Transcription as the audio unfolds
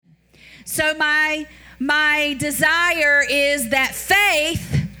So my desire is that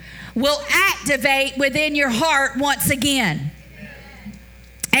faith will activate within your heart once again.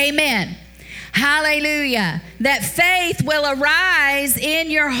 Amen. Hallelujah. That faith will arise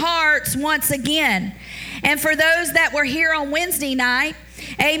in your hearts once again. And for those that were here on Wednesday night,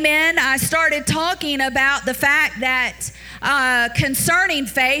 amen, I started talking about the fact that concerning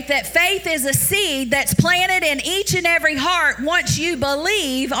faith, that faith is a seed that's planted in each and every heart once you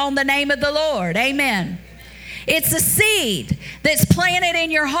believe on the name of the Lord. Amen. It's a seed that's planted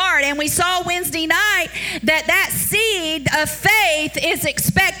in your heart. And we saw Wednesday night that seed of faith is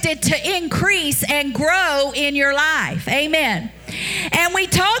expected to increase and grow in your life. Amen. And we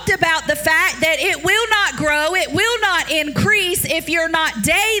talked about the fact that it will not grow, it will not increase if you're not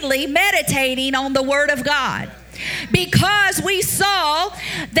daily meditating on the Word of God. Because we saw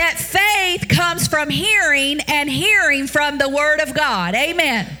that faith comes from hearing and hearing from the Word of God.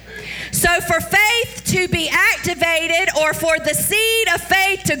 Amen. So for faith to be activated, or for the seed of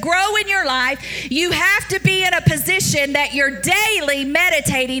faith to grow in your life, you have to be in a position that you're daily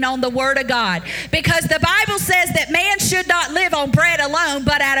meditating on the Word of God. Because the Bible says that man should not live on bread alone,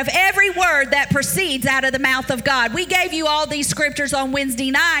 but out of every word that proceeds out of the mouth of God. We gave you all these scriptures on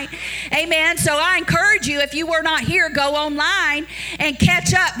Wednesday night. Amen. So I encourage you, if you were not here, go online and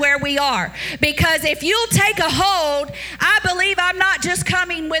catch up where we are. Because if you'll take a hold, I believe I'm not just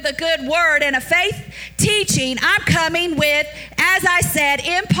coming with a good word and a faith teaching. I'm coming with, as I said,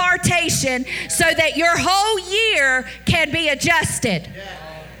 impartation, so that your whole year can be adjusted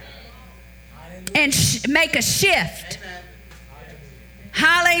and make a shift.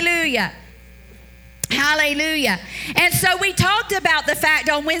 Hallelujah. Hallelujah. And so we talked about the fact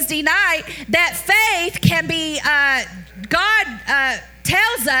on Wednesday night that faith can be, God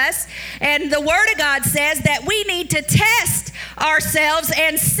tells us, and the Word of God says that we need to test ourselves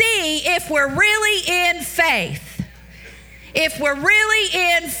and see if we're really in faith. If we're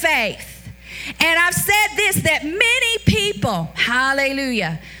really in faith. And I've said this, that many people,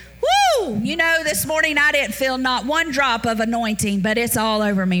 hallelujah, woo, you know, this morning I didn't feel not one drop of anointing, but it's all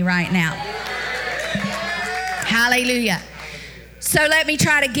over me right now. Hallelujah. So let me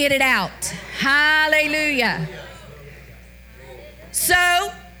try to get it out. Hallelujah.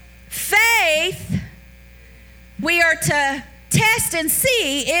 So, faith, we are to test and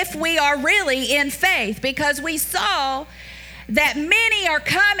see if we are really in faith, because we saw that many are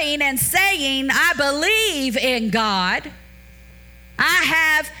coming and saying, I believe in God, I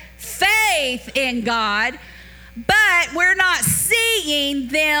have faith in God, but we're not seeing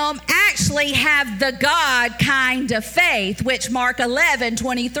them actually have the God kind of faith, which Mark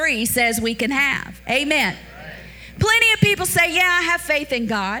 11:23 says we can have. Amen. Plenty of people say, yeah, I have faith in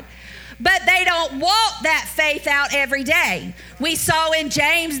God, but they don't walk that faith out every day. We saw in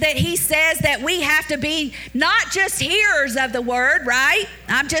James that he says that we have to be not just hearers of the word, right?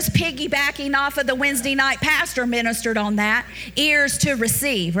 I'm just piggybacking off of the Wednesday night pastor ministered on that. Ears to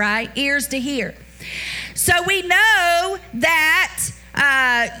receive, right? Ears to hear. So we know that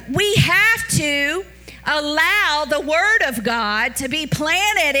we have to allow the Word of God to be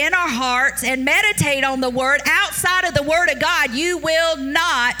planted in our hearts and meditate on the Word. Outside of the Word of God, you will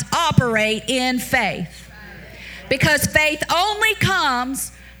not operate in faith, because faith only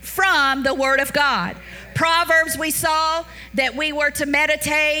comes from the Word of God. Proverbs, we saw that we were to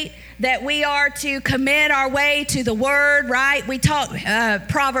meditate, that we are to commit our way to the Word, right? We talked,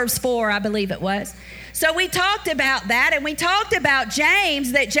 Proverbs 4, I believe it was. So we talked about that, and we talked about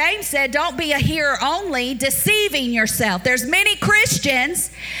James, that James said, don't be a hearer only, deceiving yourself. There's many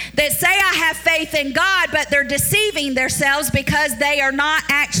Christians that say, I have faith in God, but they're deceiving themselves because they are not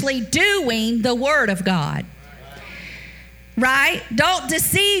actually doing the Word of God. Right? Don't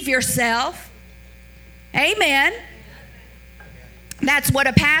deceive yourself. Amen. That's what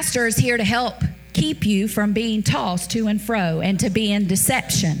a pastor is here to help keep you from being tossed to and fro and to be in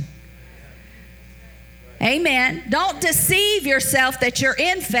deception. Amen. Don't deceive yourself that you're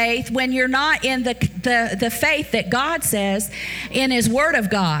in faith when you're not in the faith that God says in His Word of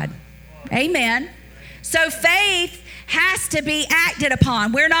God. Amen. So faith has to be acted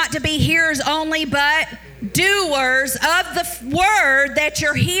upon. We're not to be hearers only, but doers of the Word that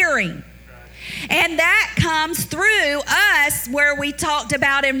you're hearing. And that comes through us, where we talked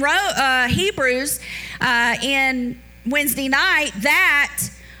about in Hebrews in Wednesday night, that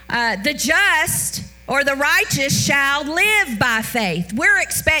the just or the righteous shall live by faith. We're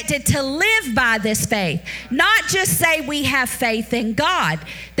expected to live by this faith, not just say we have faith in God.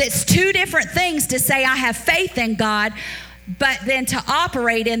 That's two different things, to say I have faith in God, but then to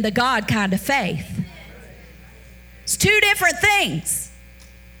operate in the God kind of faith. It's two different things.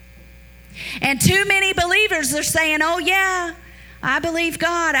 And too many believers are saying, oh yeah, I believe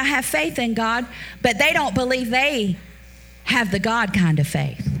God, I have faith in God, but they don't believe they have the God kind of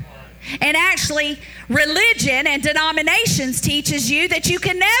faith. And actually, religion and denominations teaches you that you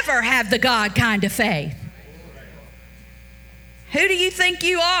can never have the God kind of faith. Who do you think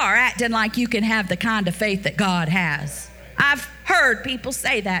you are acting like you can have the kind of faith that God has? I've heard people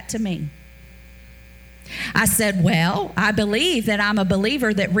say that to me. I said, well, I believe that I'm a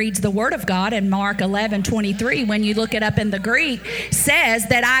believer that reads the Word of God, and Mark 11:23, when you look it up in the Greek, says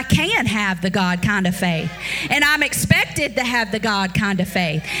that I can have the God kind of faith. And I'm expected to have the God kind of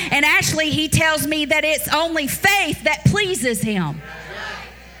faith. And actually, he tells me that it's only faith that pleases him.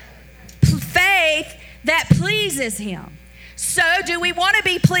 Faith that pleases him. So do we want to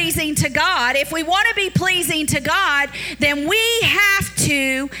be pleasing to God? If we want to be pleasing to God, then we have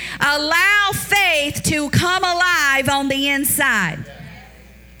to allow faith to come alive on the inside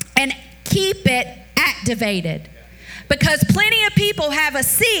and keep it activated. Because plenty of people have a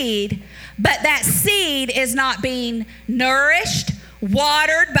seed, but that seed is not being nourished,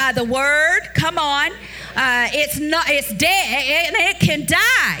 watered by the Word. Come on. It's dead and it can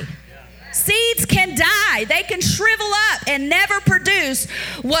die. Seeds can die. They can shrivel up and never produce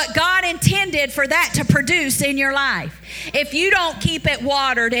what God intended for that to produce in your life. If you don't keep it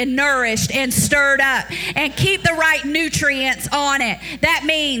watered and nourished and stirred up and keep the right nutrients on it, that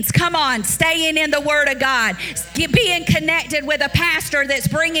means, come on, staying in the Word of God, being connected with a pastor that's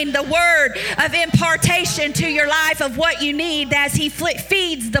bringing the word of impartation to your life of what you need as he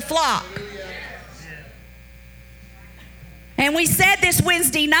feeds the flock. And we said this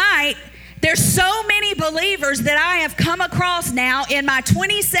Wednesday night, there's so many believers that I have come across now in my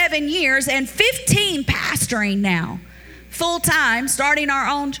 27 years and 15 pastoring now, full time, starting our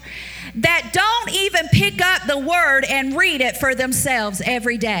own, that don't even pick up the Word and read it for themselves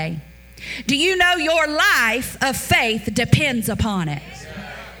every day. Do you know your life of faith depends upon it?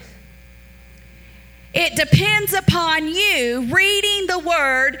 It depends upon you reading the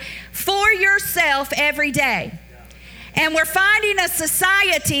Word for yourself every day. And we're finding a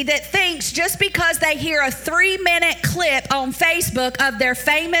society that thinks just because they hear a 3-minute clip on Facebook of their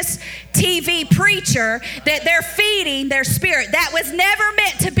famous TV preacher that they're feeding their spirit. That was never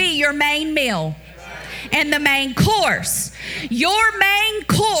meant to be your main meal and the main course. Your main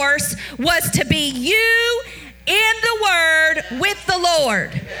course was to be you in the Word with the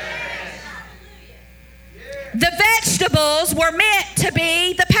Lord. The vegetables were meant to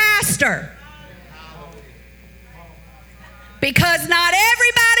be the pastor. Because not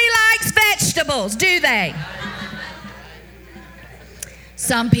everybody likes vegetables, do they?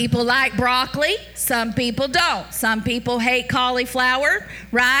 Some people like broccoli, some people don't. Some people hate cauliflower,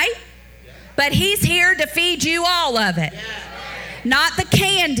 right? But he's here to feed you all of it. Not the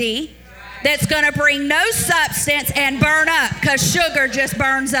candy that's going to bring no substance and burn up, because sugar just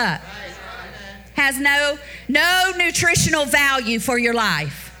burns up. Has no nutritional value for your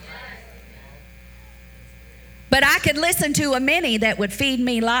life. But I could listen to a mini that would feed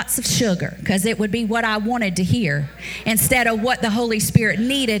me lots of sugar, because it would be what I wanted to hear instead of what the Holy Spirit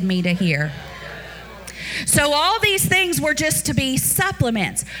needed me to hear. So all these things were just to be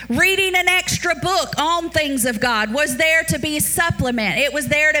supplements. Reading an extra book on things of God was there to be a supplement. It was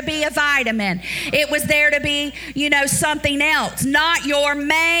there to be a vitamin. It was there to be, something else, not your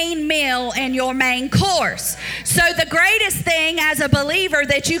main meal and your main course. So the greatest thing as a believer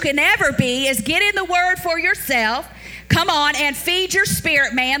that you can ever be is get in the Word for yourself. Come on and feed your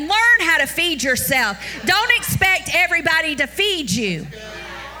spirit, man. Learn how to feed yourself. Don't expect everybody to feed you.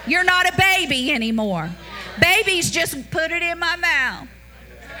 You're not a baby anymore. Babies just put it in my mouth.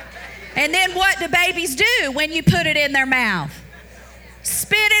 And then what do babies do when you put it in their mouth?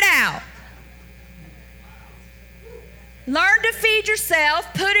 Spit it out. Learn to feed yourself,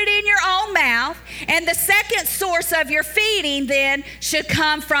 put it in your own mouth, and the second source of your feeding then should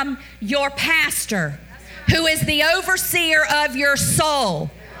come from your pastor, who is the overseer of your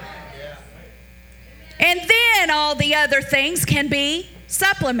soul. And then all the other things can be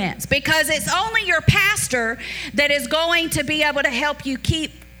supplements, because it's only your pastor that is going to be able to help you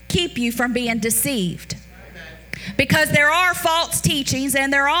keep you from being deceived. Because there are false teachings,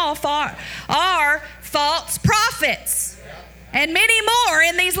 and there are false prophets, and many more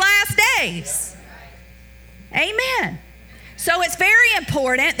in these last days. Amen. So it's very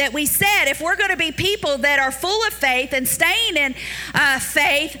important that we said if we're going to be people that are full of faith and staying in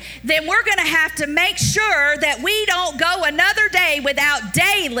faith, then we're going to have to make sure that we don't go another day without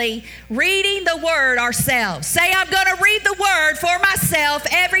daily reading the Word ourselves. Say, I'm going to read the Word for myself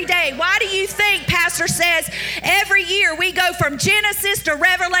every day. Why do you think Pastor says every year we go from Genesis to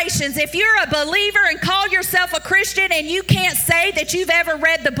Revelations? If you're a believer and call yourself a Christian and you can't say that you've ever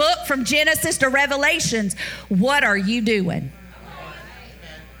read the book from Genesis to Revelations, what are you doing?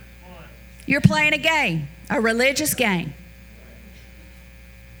 You're playing a game, a religious game.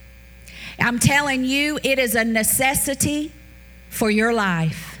 I'm telling you, it is a necessity for your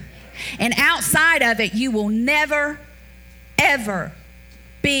life. And outside of it, you will never, ever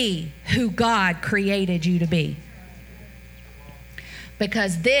be who God created you to be.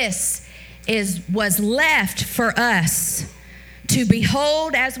 Because this was left for us to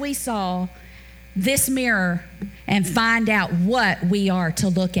behold, as we saw, this mirror and find out what we are to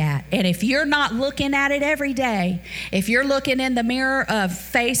look at. And if you're not looking at it every day, if you're looking in the mirror of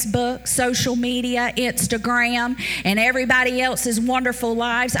Facebook, social media, Instagram, and everybody else's wonderful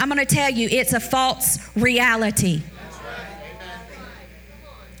lives, I'm going to tell you, it's a false reality.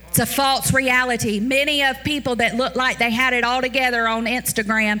 It's a false reality. Many of people that look like they had it all together on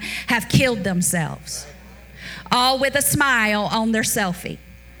Instagram have killed themselves, all with a smile on their selfie.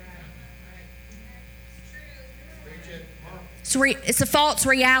 It's a false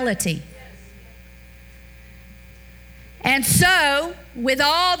reality. And so, with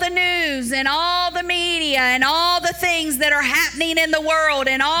all the news and all the media and all the things that are happening in the world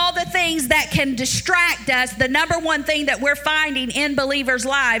and all the things that can distract us, the number one thing that we're finding in believers'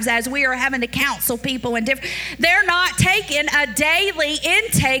 lives as we are having to counsel people and they're not taking a daily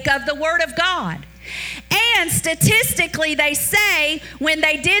intake of the Word of God. And statistically, they say when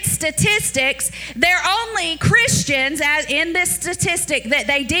they did statistics, they're only Christians, as in this statistic that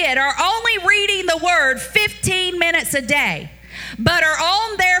they did, are only reading the Word 15 minutes a day, but are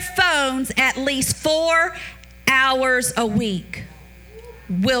on their phones at least 4 hours a week.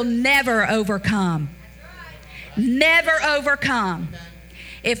 Will never overcome. Never overcome.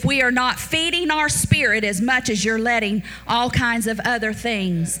 If we are not feeding our spirit as much as you're letting all kinds of other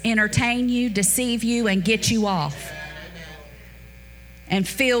things entertain you, deceive you, and get you off. And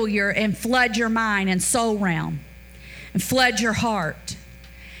flood your mind and soul realm. And flood your heart.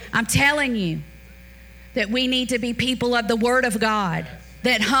 I'm telling you that we need to be people of the Word of God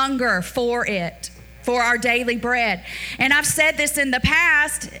that hunger for it, for our daily bread. And I've said this in the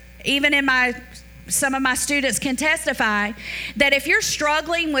past, even in some of my students can testify that if you're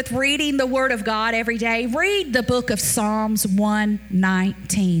struggling with reading the Word of God every day, read the book of Psalms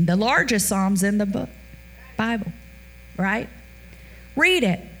 119, the largest Psalms in the Bible, right? Read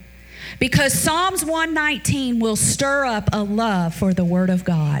it, because Psalms 119 will stir up a love for the Word of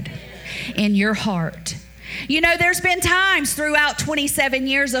God in your heart. You know, there's been times throughout 27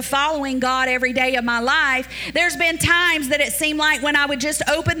 years of following God every day of my life, there's been times that it seemed like when I would just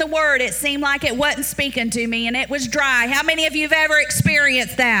open the Word, it seemed like it wasn't speaking to me and it was dry. How many of you have ever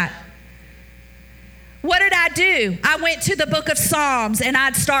experienced that? What did I do? I went to the book of Psalms and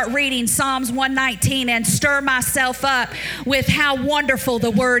I'd start reading Psalms 119 and stir myself up with how wonderful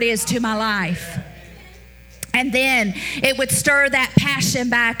the Word is to my life. And then it would stir that passion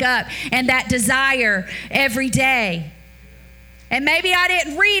back up and that desire every day. And maybe I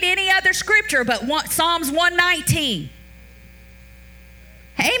didn't read any other scripture but Psalms 119.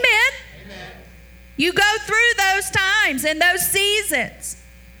 Amen. Amen. You go through those times and those seasons.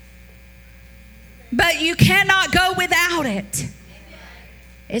 But you cannot go without it.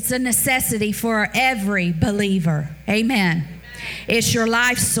 It's a necessity for every believer. Amen. It's your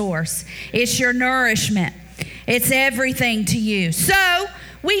life source. It's your nourishment. It's everything to you. So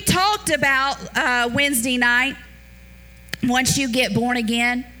we talked about Wednesday night, once you get born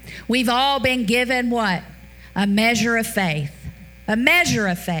again, we've all been given what? A measure of faith. A measure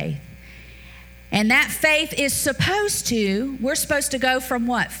of faith. And that faith is we're supposed to go from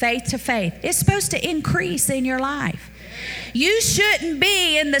what? Faith to faith. It's supposed to increase in your life. You shouldn't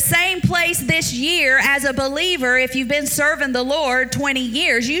be in the same place this year as a believer if you've been serving the Lord 20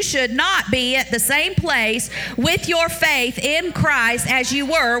 years. You should not be at the same place with your faith in Christ as you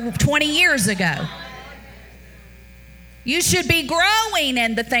were 20 years ago. You should be growing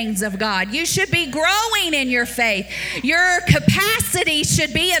in the things of God. You should be growing in your faith. Your capacity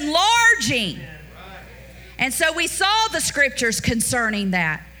should be enlarging. And so we saw the scriptures concerning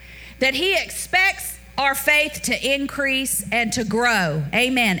that He expects our faith to increase and to grow.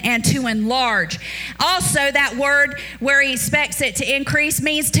 Amen. And to enlarge. Also, that word where He expects it to increase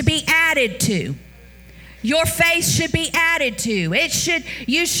means to be added to. Your faith should be added to.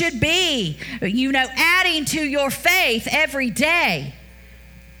 You should be, adding to your faith every day.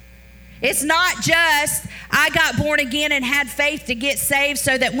 It's not just, I got born again and had faith to get saved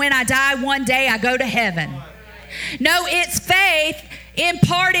so that when I die one day I go to heaven. No, it's faith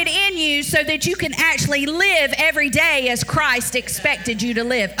imparted in you so that you can actually live every day as Christ expected you to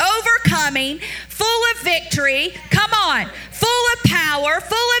live. Overcoming, full of victory, come on, full of power,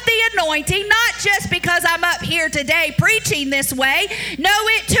 full of the anointing, not just because I'm up here today preaching this way. No,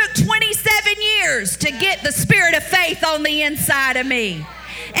 it took 27 years to get the spirit of faith on the inside of me.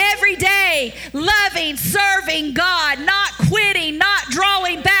 Every day, loving, serving God, not quitting, not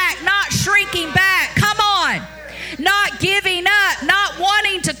drawing back, not shrinking back. Come on. Not giving up, not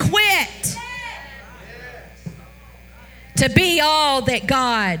wanting to quit. To be all that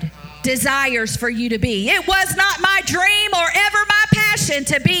God desires for you to be. It was not my dream or ever my passion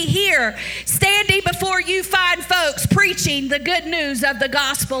to be here standing before you fine folks preaching the good news of the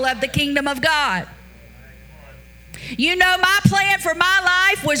gospel of the kingdom of God. My plan for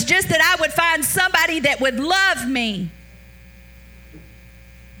my life was just that I would find somebody that would love me.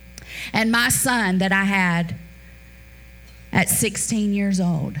 And my son that I had at 16 years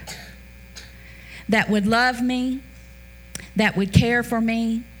old, that would love me, that would care for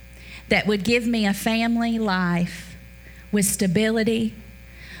me, that would give me a family life with stability,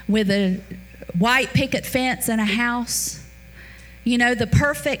 with a white picket fence and a house. The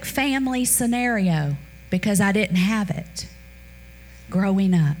perfect family scenario, because I didn't have it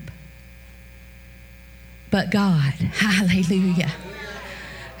growing up. But God, hallelujah,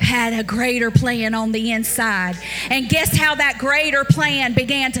 had a greater plan on the inside. And guess how that greater plan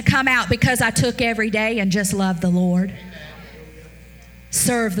began to come out? Because I took every day and just loved the Lord.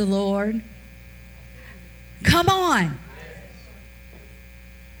 Serve the Lord. Come on.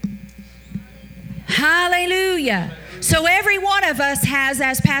 Hallelujah. So every one of us has,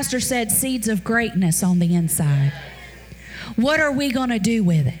 as Pastor said, seeds of greatness on the inside. What are we going to do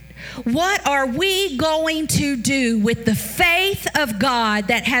with it? What are we going to do with the faith of God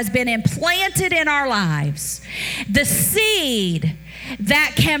that has been implanted in our lives? The seed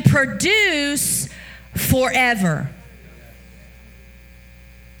that can produce forever.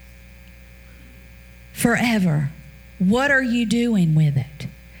 Forever. What are you doing with it?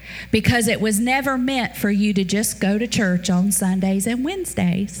 Because it was never meant for you to just go to church on Sundays and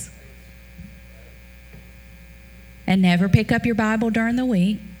Wednesdays and never pick up your Bible during the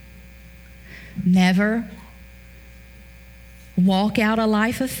week. Never walk out a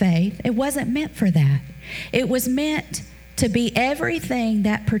life of faith. It wasn't meant for that. It was meant to be everything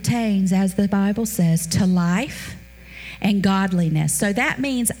that pertains, as the Bible says, to life and godliness. So that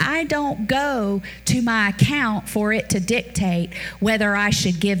means I don't go to my account for it to dictate whether I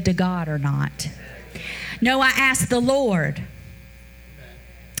should give to God or not. No, I ask the Lord.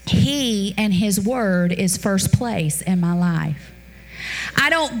 He and His Word is first place in my life. I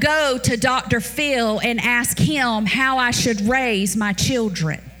don't go to Dr. Phil and ask him how I should raise my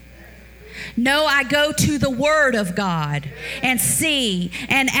children. No, I go to the Word of God and see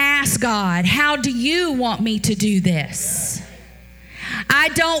and ask God, how do you want me to do this? I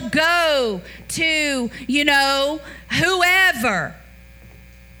don't go to, whoever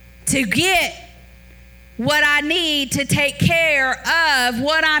to get what I need to take care of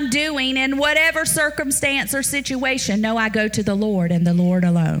what I'm doing in whatever circumstance or situation. No, I go to the Lord and the Lord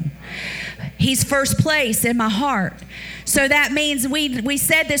alone. He's first place in my heart. So that means we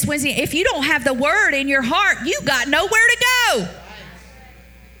said this Wednesday, if you don't have the Word in your heart, you got nowhere to go.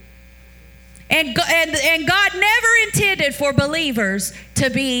 And God never intended for believers to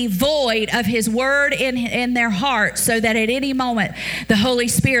be void of His Word in their heart, so that at any moment the Holy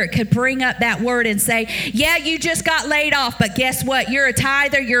Spirit could bring up that word and say, yeah, you just got laid off, but guess what? You're a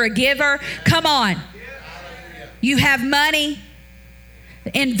tither, you're a giver. Come on. You have money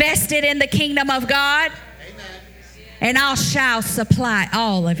invested in the kingdom of God, and I shall supply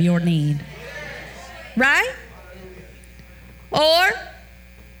all of your need. Right? Or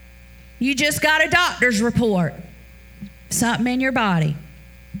you just got a doctor's report. Something in your body.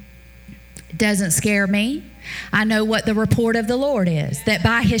 It doesn't scare me. I know what the report of the Lord is. That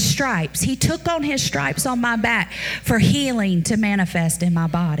by His stripes, He took on His stripes on my back for healing to manifest in my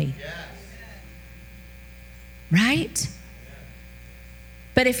body. Right?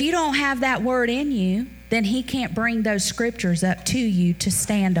 But if you don't have that word in you, then He can't bring those scriptures up to you to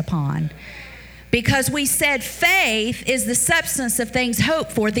stand upon. Because we said faith is the substance of things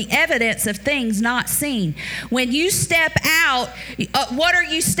hoped for, the evidence of things not seen. When you step out, what are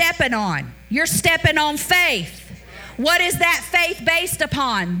you stepping on? You're stepping on faith. What is that faith based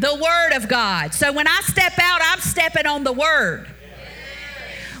upon? The Word of God. So when I step out, I'm stepping on the Word.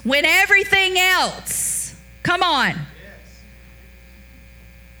 When everything else, come on,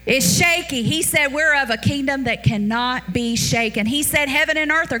 is shaky. He said we're of a kingdom that cannot be shaken. He said heaven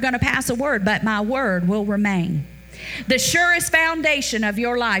and earth are going to pass a word, but my word will remain. The surest foundation of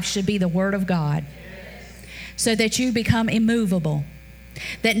your life should be the Word of God, so that you become immovable,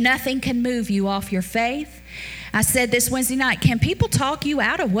 that nothing can move you off your faith. I said this Wednesday night, can people talk you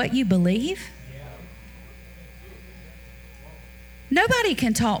out of what you believe? Nobody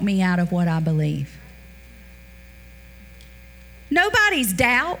can talk me out of what I believe. Nobody's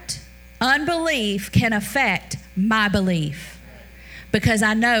doubt, unbelief can affect my belief, because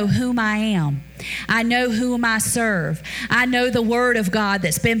I know whom I am. I know whom I serve. I know the Word of God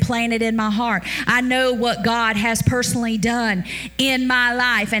that's been planted in my heart. I know what God has personally done in my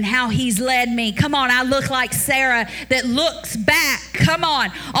life and how He's led me. Come on, I look like Sarah that looks back, come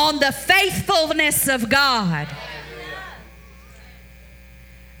on the faithfulness of God.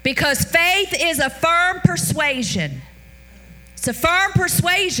 Because faith is a firm persuasion. It's a firm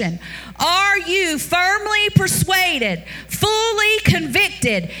persuasion. Are you firmly persuaded, fully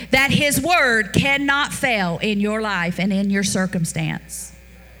convicted that His Word cannot fail in your life and in your circumstance?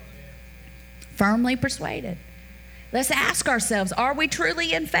 Firmly persuaded. Let's ask ourselves, are we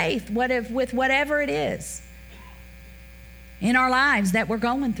truly in faith with whatever it is in our lives that we're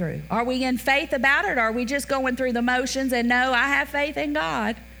going through? Are we in faith about it? Or are we just going through the motions and no, I have faith in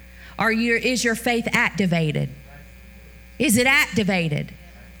God? Is your faith activated? Is it activated?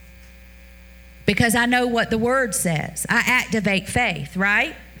 Because I know what the Word says. I activate faith,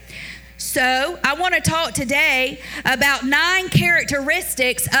 right? So I want to talk today about 9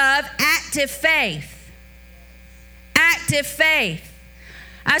 characteristics of active faith. Active faith.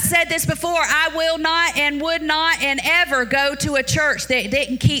 I said this before, I will not and would not and ever go to a church that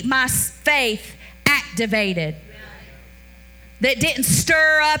didn't keep my faith activated, that didn't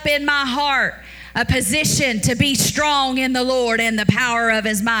stir up in my heart a position to be strong in the Lord and the power of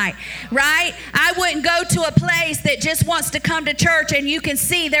His might, right? I wouldn't go to a place that just wants to come to church and you can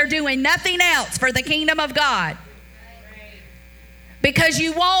see they're doing nothing else for the kingdom of God. Because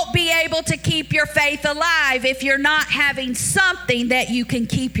you won't be able to keep your faith alive if you're not having something that you can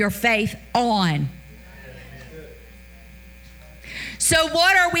keep your faith on. So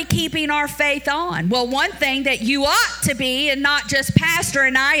what are we keeping our faith on? Well, one thing that you ought to be, and not just Pastor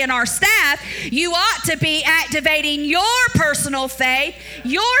and I and our staff, you ought to be activating your personal faith,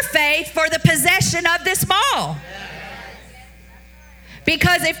 your faith for the possession of this mall.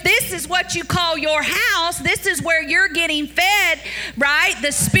 Because if this is what you call your house, this is where you're getting fed, right?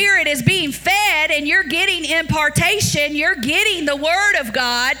 The Spirit is being fed and you're getting impartation, you're getting the Word of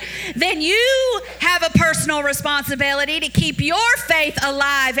God, then you have a personal responsibility to keep your faith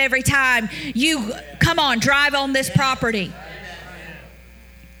alive every time you, drive on this property.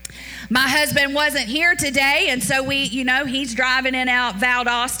 My husband wasn't here today, and so he's driving in out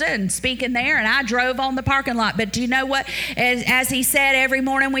Valdosta and speaking there, and I drove on the parking lot. But do you know what? As he said, every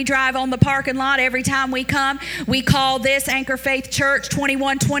morning we drive on the parking lot. Every time we come, we call this Anchor Faith Church.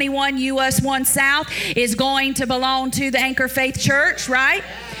 2121 US 1 South is going to belong to the Anchor Faith Church, right?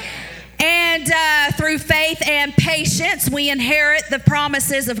 And through faith and patience, we inherit the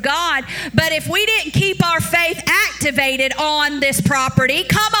promises of God. But if we didn't keep our faith activated on this property,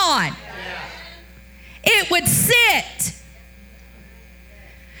 come on, it would sit.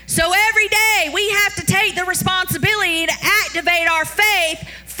 So every day we have to take the responsibility to activate our faith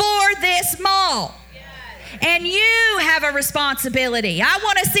for this mall. And you have a responsibility. I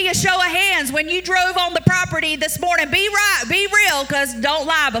want to see a show of hands when you drove on the property this morning. Be real, because don't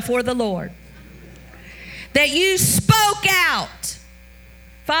lie before the Lord. That you spoke out.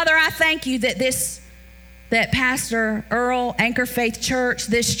 Father, I thank you that Pastor Earl, Anchor Faith Church,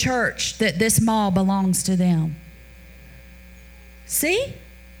 this church, that this mall belongs to them. See?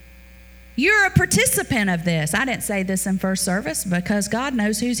 You're a participant of this. I didn't say this in first service because God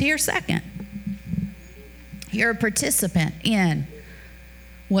knows who's here second. You're a participant in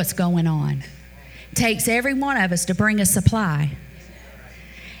what's going on. It takes every one of us to bring a supply.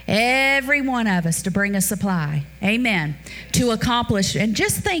 Every one of us to bring a supply. Amen. To accomplish. And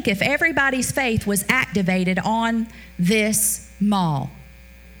just think if everybody's faith was activated on this mall.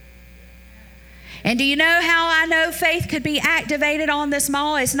 And do you know how I know faith could be activated on this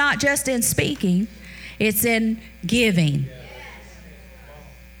mall? It's not just in speaking. It's in giving.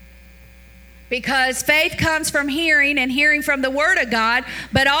 Because faith comes from hearing and hearing from the Word of God,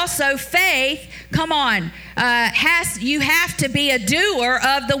 but also faith, you have to be a doer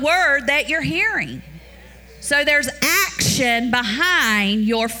of the Word that you're hearing. So there's action behind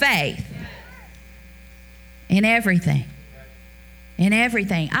your faith in everything. In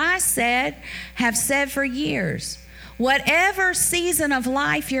everything. I have said for years, whatever season of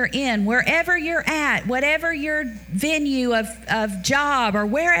life you're in, wherever you're at, whatever your venue of job or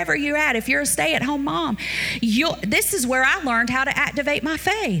wherever you're at, if you're a stay-at-home mom, this is where I learned how to activate my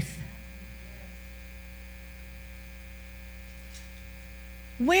faith.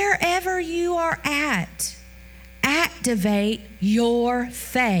 Wherever you are at, activate your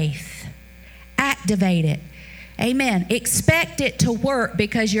faith. Activate it. Amen. Expect it to work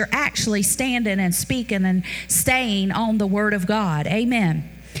because you're actually standing and speaking and staying on the Word of God. Amen.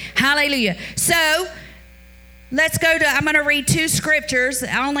 Hallelujah. So, I'm going to read 2 scriptures.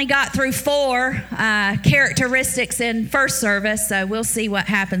 I only got through 4 characteristics in first service, so we'll see what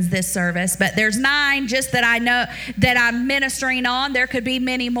happens this service. But there's 9 just that I know that I'm ministering on. There could be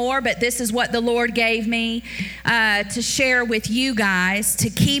many more, but this is what the Lord gave me to share with you guys to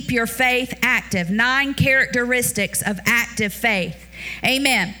keep your faith active. 9 characteristics of active faith.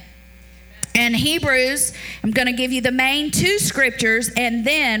 Amen. And Hebrews, I'm going to give you the main 2 scriptures, and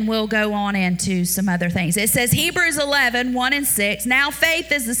then we'll go on into some other things. It says, Hebrews 11, 1 and 6, now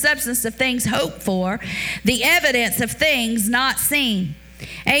faith is the substance of things hoped for, the evidence of things not seen.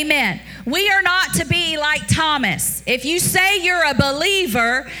 Amen. We are not to be like Thomas. If you say you're a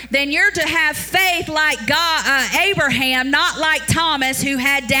believer, then you're to have faith like Abraham, not like Thomas, who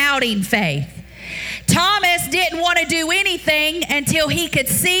had doubting faith. Thomas didn't want to do anything until he could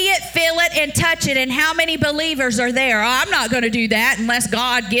see it, feel it, and touch it. And how many believers are there? I'm not going to do that unless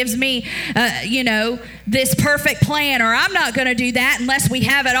God gives me, this perfect plan. Or I'm not going to do that unless we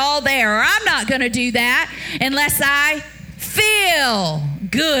have it all there. Or I'm not going to do that unless I feel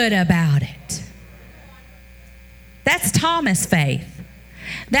good about it. That's Thomas' faith.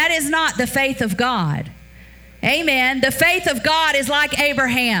 That is not the faith of God. Amen. The faith of God is like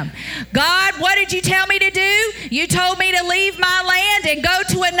Abraham. God, what did you tell me to do? You told me to leave my land and go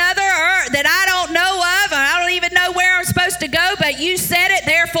to another earth that I don't know of. I don't even know where I'm supposed to go, but you said it,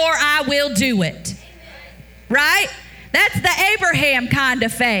 therefore I will do it. Right? That's the Abraham kind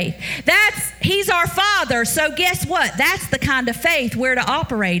of faith. He's our father, so guess what? That's the kind of faith we're to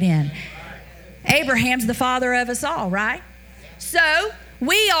operate in. Abraham's the father of us all, right? So,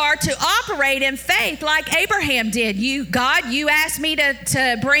 we are to operate in faith like Abraham did. God, you asked me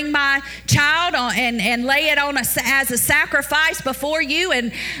to bring my child on and lay it on as a sacrifice before you.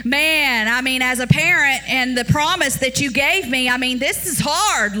 And man, as a parent and the promise that you gave me, this is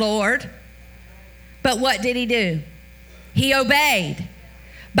hard, Lord. But what did he do? He obeyed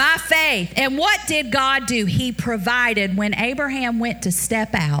by faith. And what did God do? He provided. When Abraham went to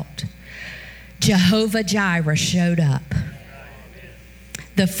step out, Jehovah Jireh showed up.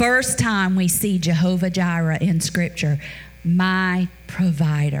 The first time we see Jehovah Jireh in Scripture, my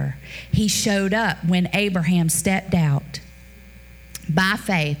provider. He showed up when Abraham stepped out. By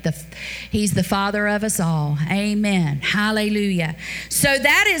faith, he's the father of us all. Amen. Hallelujah. So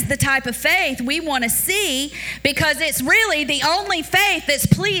that is the type of faith we want to see, because it's really the only faith that's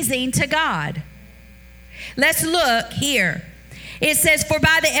pleasing to God. Let's look here. It says, for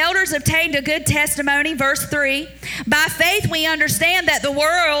by the elders obtained a good testimony, verse 3. By faith we understand that the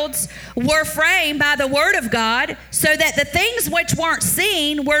worlds were framed by the word of God, so that the things which weren't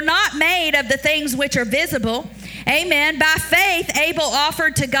seen were not made of the things which are visible. Amen. By faith Abel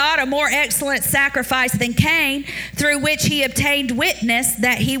offered to God a more excellent sacrifice than Cain, through which he obtained witness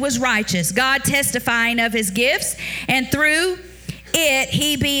that he was righteous, God testifying of his gifts, and through it,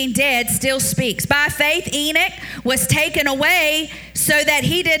 he being dead still speaks. By faith Enoch was taken away so that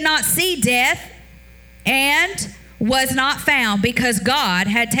he did not see death, and was not found, because God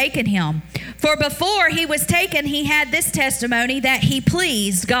had taken him. For before he was taken, he had this testimony, that he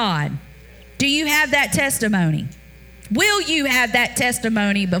pleased God. Do you have that testimony? Will you have that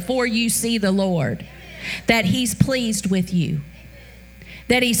testimony before you see the Lord? That he's pleased with you.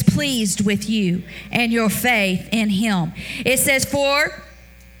 That he's pleased with you and your faith in him. It says,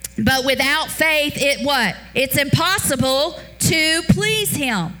 but without faith, it's impossible to please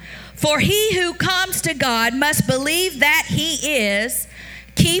him. For he who comes to God must believe that he is,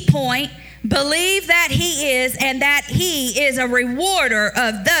 key point, believe that he is, and that he is a rewarder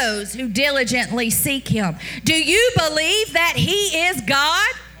of those who diligently seek him. Do you believe that he is God?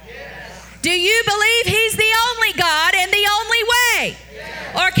 Yes. Do you believe he's the only God and the only way?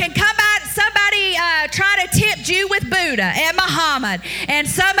 Or can somebody try to tempt you with Buddha and Muhammad and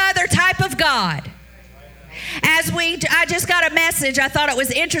some other type of God? I just got a message. I thought it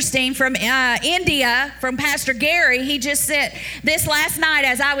was interesting from India, from Pastor Gary. He just sent this last night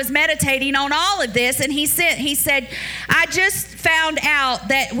as I was meditating on all of this, and he said, I just found out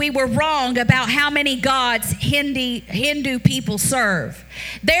that we were wrong about how many gods Hindu people serve.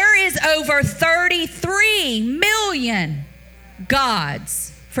 There is over 33 million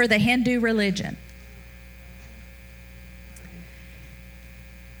gods for the Hindu religion.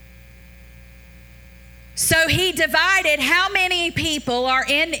 So he divided how many people are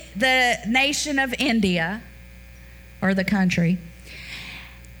in the nation of India, or the country.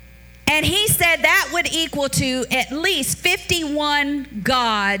 And he said that would equal to at least 51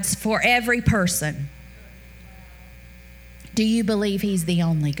 gods for every person. Do you believe he's the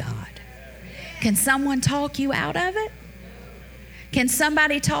only God? Can someone talk you out of it? Can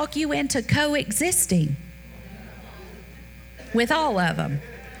somebody talk you into coexisting with all of them?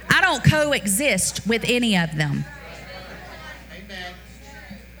 I don't coexist with any of them.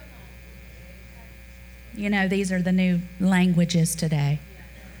 You know, these are the new languages today.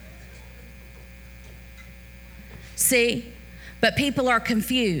 See, but people are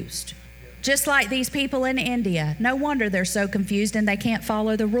confused. Just like these people in India. No wonder they're so confused and they can't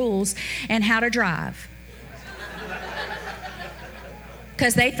follow the rules and how to drive.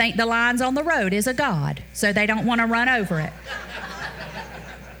 Because they think the lines on the road is a god, so they don't want to run over it.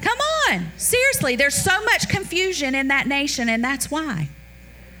 Come on, seriously, there's so much confusion in that nation, and that's why.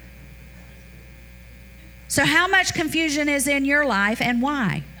 So how much confusion is in your life and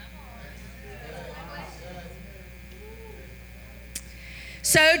why?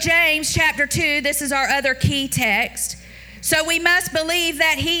 So James chapter 2, this is our other key text. So we must believe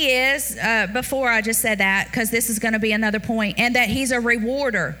that he is, before I just said that, because this is going to be another point, and that he's a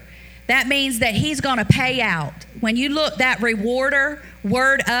rewarder. That means that he's going to pay out. When you look that rewarder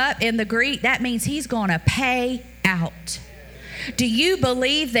word up in the Greek, that means he's going to pay out. Do you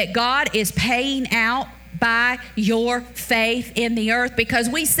believe that God is paying out by your faith in the earth? Because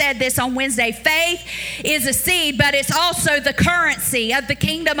we said this on Wednesday, faith is a seed, but it's also the currency of the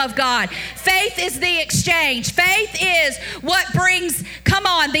kingdom of God. Faith is the exchange. Faith is what brings,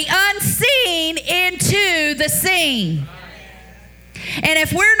 the unseen into the seen. And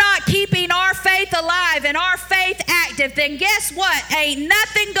if we're not keeping our faith alive and our faith active, then guess what? Ain't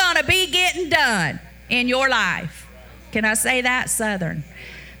nothing gonna be getting done in your life. Can I say that? Southern.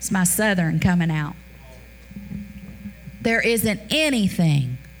 It's my Southern coming out. There isn't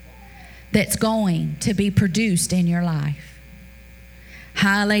anything that's going to be produced in your life.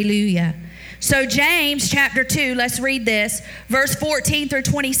 Hallelujah. So James chapter 2, let's read this, verse 14 through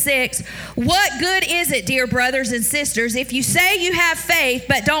 26. What good is it, dear brothers and sisters, if you say you have faith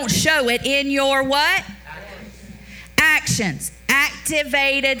but don't show it in your what? Actions.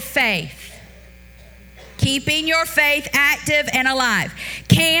 Activated faith. Keeping your faith active and alive.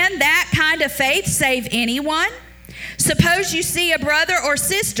 Can that kind of faith save anyone? Suppose you see a brother or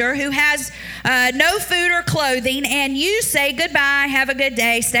sister who has no food or clothing, and you say, goodbye, have a good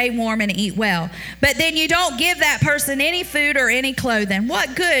day, stay warm and eat well. But then you don't give that person any food or any clothing.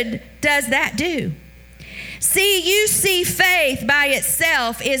 What good does that do? See, you see, faith by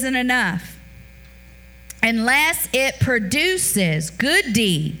itself isn't enough unless it produces good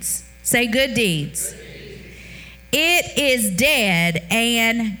deeds. Say good deeds. It is dead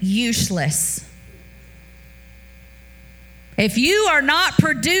and useless. If you are not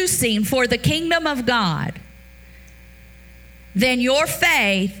producing for the kingdom of God, then your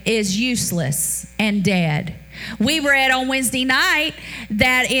faith is useless and dead. We read on Wednesday night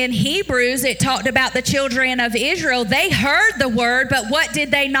that in Hebrews it talked about the children of Israel. They heard the word, but what did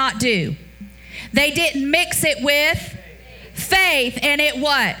they not do? They didn't mix it with faith, and it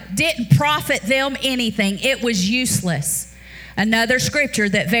what? Didn't profit them anything. It was useless. Another scripture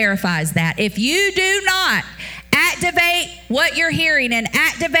that verifies that. If you do not activate what you're hearing and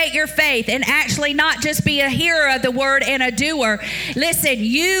activate your faith and actually not just be a hearer of the word and a doer, listen,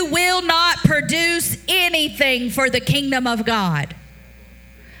 you will not produce anything for the kingdom of God.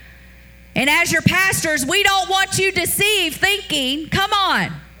 And as your pastors, we don't want you deceived thinking,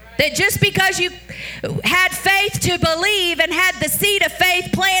 that just because you had faith to believe and had the seed of faith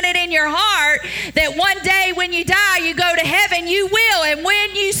planted in your heart, that one day when you die, you go to heaven, you will. And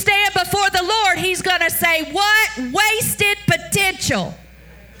when you stand before the Lord, he's going to say, what wasted potential.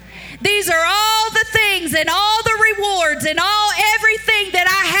 These are all the things and all the rewards and everything that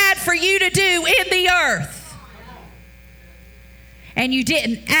I had for you to do in the earth. And you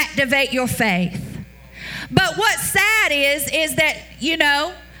didn't activate your faith. But what's sad is that,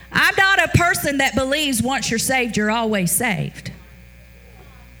 I'm not a person that believes once you're saved, you're always saved.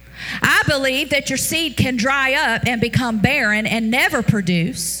 I believe that your seed can dry up and become barren and never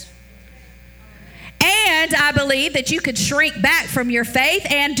produce. And I believe that you could shrink back from your faith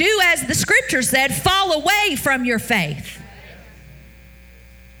and do as the scripture said, fall away from your faith.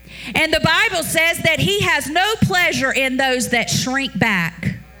 And the Bible says that he has no pleasure in those that shrink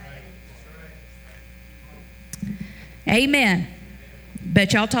back. Amen.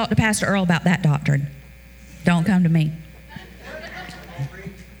 But y'all talk to Pastor Earl about that doctrine. Don't come to me.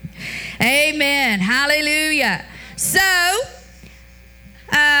 Amen. Hallelujah. So,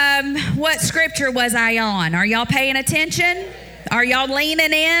 what scripture was I on? Are y'all paying attention? Are y'all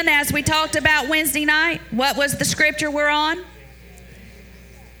leaning in as we talked about Wednesday night? What was the scripture we're on?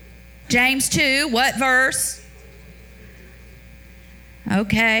 James 2. What verse?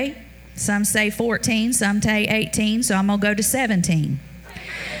 Okay. Some say 14, some say 18, so I'm going to go to 17.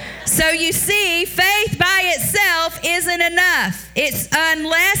 So you see, faith by itself isn't enough. It's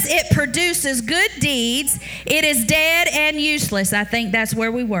unless it produces good deeds, it is dead and useless. I think that's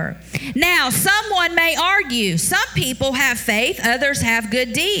where we were. Now, someone may argue, some people have faith, others have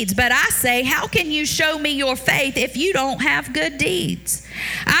good deeds. But I say, how can you show me your faith if you don't have good deeds?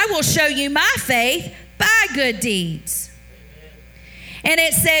 I will show you my faith by good deeds. And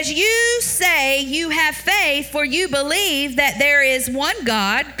it says, you say you have faith, for you believe that there is one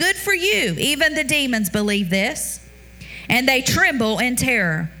God. Good for you. Even the demons believe this, and they tremble in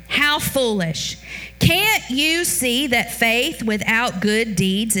terror. How foolish. Can't you see that faith without good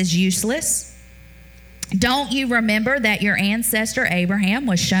deeds is useless? Don't you remember that your ancestor Abraham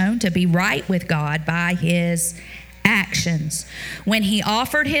was shown to be right with God by his actions when he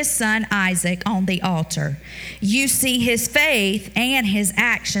offered his son Isaac on the altar? You see his faith and his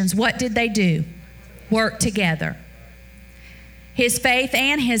actions. What did they do? Work together. His faith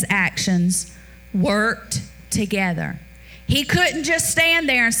and his actions worked together. He couldn't just stand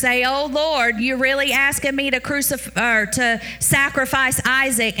there and say, "Oh Lord, you're really asking me to sacrifice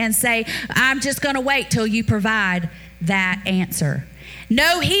Isaac," and say, "I'm just going to wait till you provide that answer."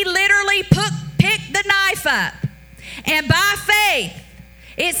 No, he literally picked the knife up. And by faith,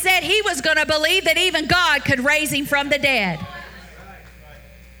 it said he was going to believe that even God could raise him from the dead.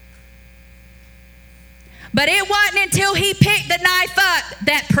 But it wasn't until he picked the knife up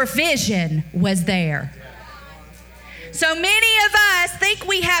that provision was there. So many of us think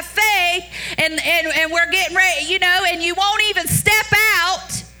we have faith and we're getting ready, and you won't even step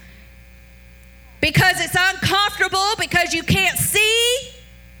out because it's uncomfortable, because you can't see.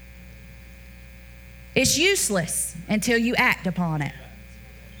 It's useless until you act upon it.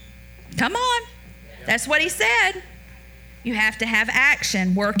 Come on. That's what he said. You have to have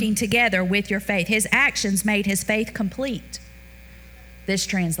action working together with your faith. His actions made his faith complete, this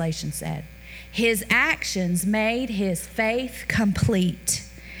translation said. His actions made his faith complete.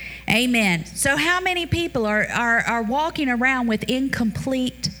 Amen. So how many people are walking around with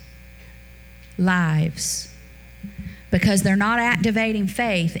incomplete lives? Because they're not activating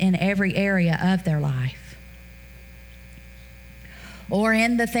faith in every area of their life, or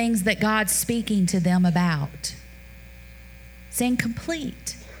in the things that God's speaking to them about. It's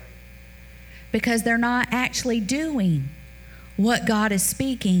incomplete because they're not actually doing what God is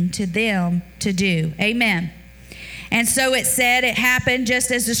speaking to them to do. Amen. And so it said, it happened just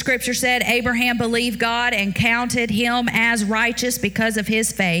as the scripture said, Abraham believed God and counted him as righteous because of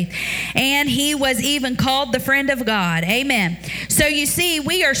his faith. And he was even called the friend of God. Amen. So you see,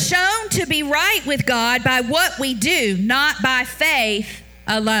 we are shown to be right with God by what we do, not by faith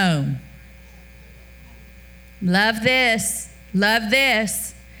alone. Love this. Love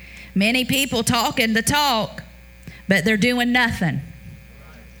this. Many people talking the talk, but they're doing nothing.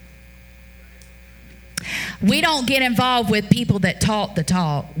 We don't get involved with people that talk the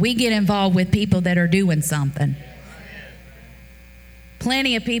talk. We get involved with people that are doing something.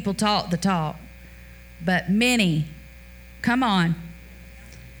 Plenty of people talk the talk, but many, come on.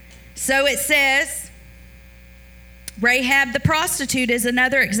 So it says, Rahab the prostitute is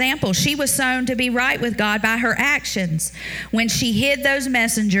another example. She was shown to be right with God by her actions when she hid those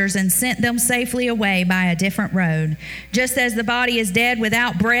messengers and sent them safely away by a different road. Just as the body is dead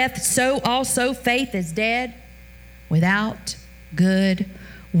without breath, so also faith is dead without good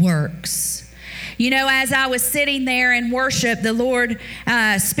works. As I was sitting there in worship, the Lord,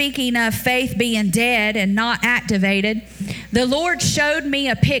 speaking of faith being dead and not activated, the Lord showed me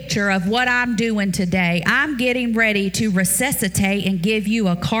a picture of what I'm doing today. I'm getting ready to resuscitate and give you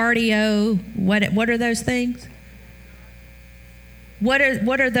a cardio. What are those things? What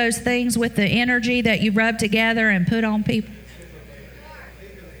are those things with the energy that you rub together and put on people?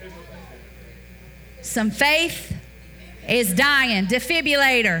 Some faith is dying.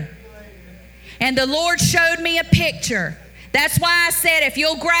 Defibrillator. And the Lord showed me a picture. That's why I said if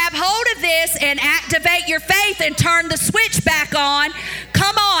you'll grab hold of this and activate your faith and turn the switch back on,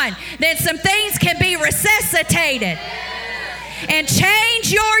 come on, then some things can be resuscitated and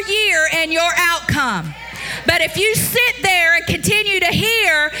change your year and your outcome. But if you sit there and continue to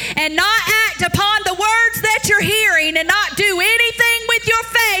hear and not act upon the words that you're hearing and not do anything with your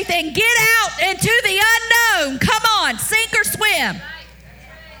faith and get out into the unknown, come on, sink or swim.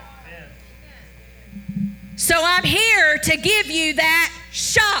 So I'm here to give you that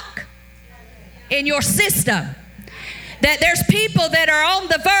shock in your system. That there's people that are on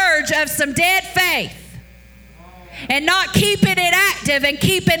the verge of some dead faith and not keeping it active and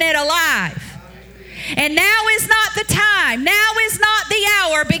keeping it alive. And now is not the time. Now is not the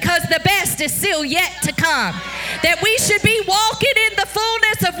hour, because the best is still yet to come. That we should be walking in the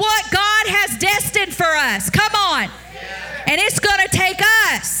fullness of what God has destined for us. Come on. And it's going to take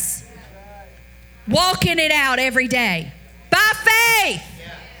us walking it out every day. By faith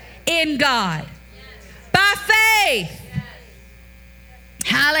in God. By faith.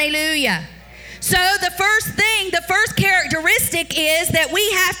 Hallelujah. So the first characteristic is that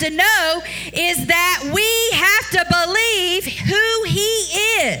we have to know is that we have to believe who He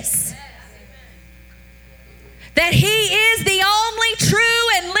is. That He is the only true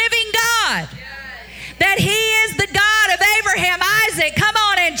and living God. That He is the God of Abraham, Isaac, come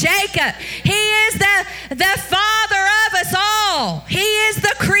on, and Jacob. He is the Father of us all. He is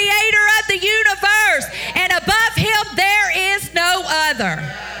the creator of the universe. And above Him there is no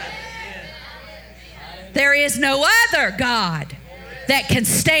other. There is no other God that can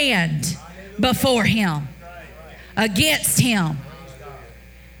stand before Him, against Him.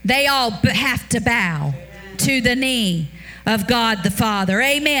 They all have to bow to the knee of God the Father.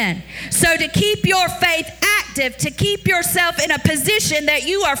 Amen. So to keep your faith active, to keep yourself in a position that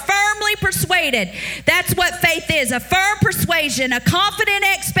you are firmly persuaded. That's what faith is, a firm persuasion, a confident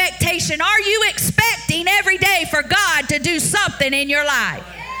expectation. Are you expecting every day for God to do something in your life?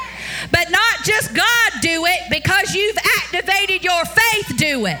 But not just God do it, because you've activated your faith,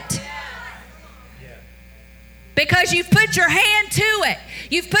 do it. Because you've put your hand to it.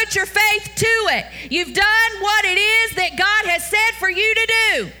 You've put your faith to it. You've done what it is that God has said for you to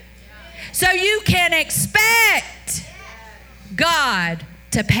do. So you can expect God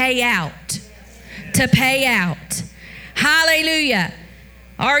to pay out. To pay out. Hallelujah.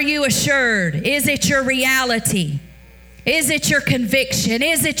 Are you assured? Is it your reality? Is it your conviction?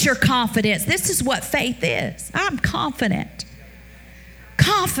 Is it your confidence? This is what faith is. I'm confident.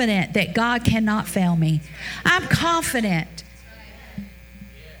 Confident that God cannot fail me. I'm confident.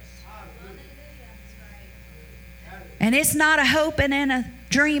 And it's not a hoping and a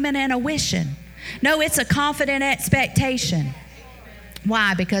dreaming and a wishing. No, it's a confident expectation.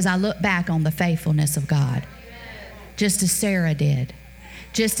 Why? Because I look back on the faithfulness of God. Just as Sarah did.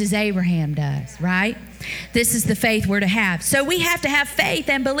 Just as Abraham does, right? This is the faith we're to have. So we have to have faith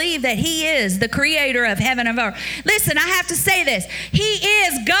and believe that He is the creator of heaven and earth. Listen, I have to say this. He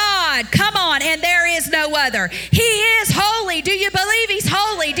is God. Come on, and there is no other. He is holy. Do you believe He's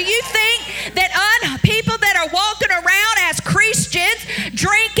holy? Do you think that people that are walking around as Christians,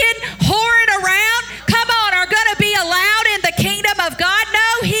 drinking, whoring around, come on, are going to be allowed in the kingdom of God?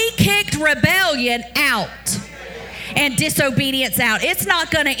 No, He kicked rebellion out. And disobedience out. It's not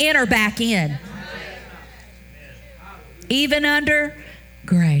going to enter back in. Even under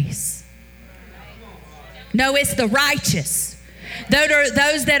grace. No, it's the righteous.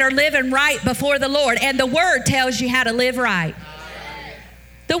 Those that are living right before the Lord. And the Word tells you how to live right.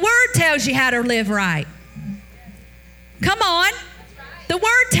 The Word tells you how to live right. Come on. The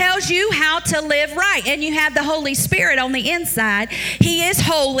Word tells you how to live right. And you have the Holy Spirit on the inside. He is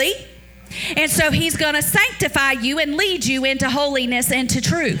holy. And so He's going to sanctify you and lead you into holiness and to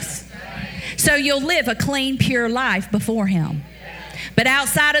truth. So you'll live a clean, pure life before Him. But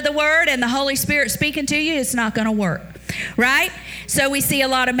outside of the Word and the Holy Spirit speaking to you, it's not going to work. Right? So we see a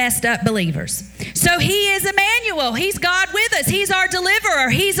lot of messed up believers. So He is Emmanuel. He's God with us. He's our deliverer.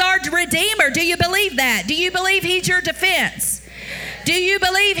 He's our redeemer. Do you believe that? Do you believe He's your defense? Do you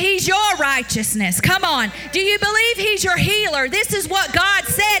believe He's your righteousness? Come on. Do you believe He's your healer? This is what God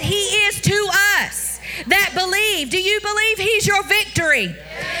said He is to us that believe. Do you believe He's your victory?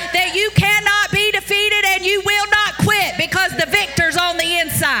 That you cannot be defeated and you will not quit because the victor's on the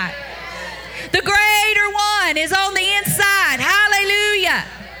inside. The greater one is on the inside. Hallelujah.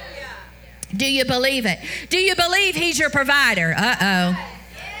 Do you believe it? Do you believe He's your provider? Uh-oh.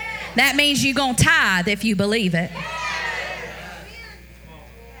 That means you're going to tithe if you believe it.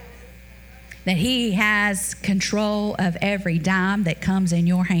 That He has control of every dime that comes in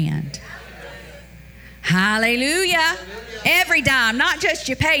your hand. Hallelujah. Every dime, not just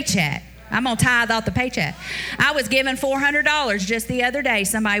your paycheck. I'm going to tithe off the paycheck. I was given $400 just the other day.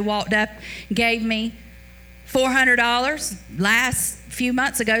 Somebody walked up and gave me $400. Last few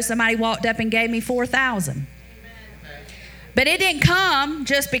months ago, somebody walked up and gave me $4,000. But it didn't come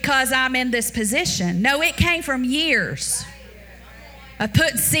just because I'm in this position. No, it came from years of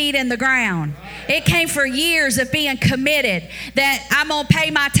putting seed in the ground. It came for years of being committed that I'm going to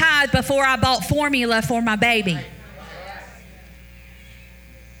pay my tithe before I bought formula for my baby.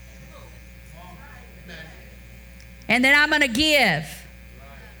 And then I'm going to give.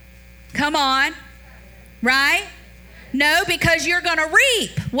 Come on. Right? No, because you're going to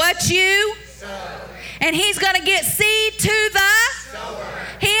reap what you sow. And he's going to get seed to the sower.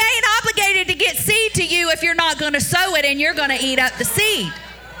 He ain't obligated to get seed to you if you're not going to sow it and you're going to eat up the seed.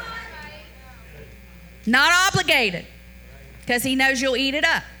 Not obligated, because he knows you'll eat it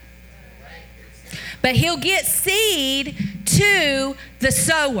up. But he'll get seed to the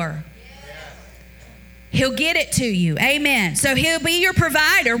sower. He'll get it to you. Amen. So he'll be your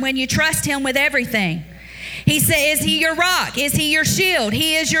provider when you trust him with everything. He says, is he your rock? Is he your shield?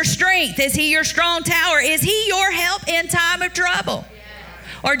 He is your strength. Is he your strong tower? Is he your help in time of trouble?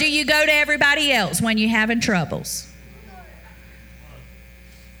 Or do you go to everybody else when you're having troubles?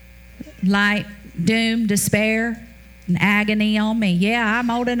 Like doom, despair, and agony on me. Yeah,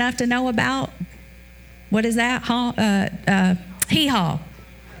 I'm old enough to know about, what is that? Hee-haw.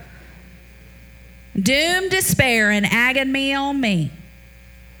 Doom, despair, and agony on me.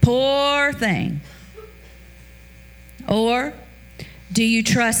 Poor thing. Or do you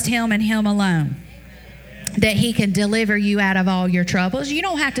trust him and him alone? That he can deliver you out of all your troubles. You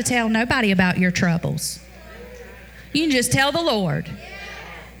don't have to tell nobody about your troubles. You can just tell the Lord.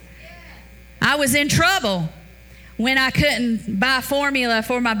 I was in trouble when I couldn't buy formula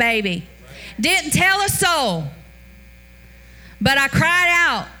for my baby. Didn't tell a soul. But I cried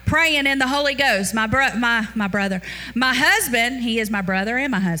out, praying in the Holy Ghost. My brother, my husband, he is my brother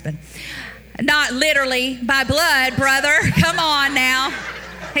and my husband. Not literally by blood, brother. Come on now.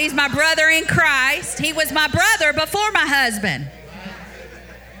 He's my brother in Christ. He was my brother before my husband.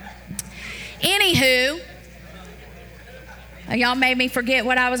 Anywho, y'all made me forget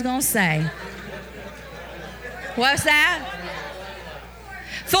what I was going to say. What's that?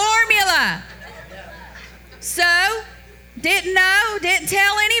 Formula. So, didn't know, didn't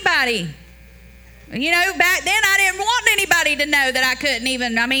tell anybody. You know, back then I didn't want anybody to know that I couldn't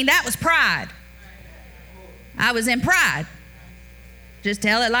even, that was pride. I was in pride. Just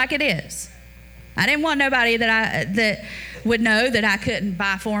tell it like it is. I didn't want nobody that would know that I couldn't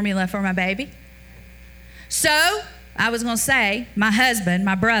buy formula for my baby. So, I was going to say, my husband,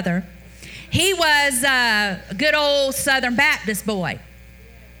 my brother, he was a good old Southern Baptist boy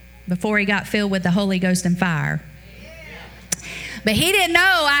before he got filled with the Holy Ghost and fire. But he didn't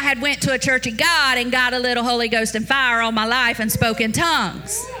know I had went to a church of God and got a little Holy Ghost and fire on my life and spoke in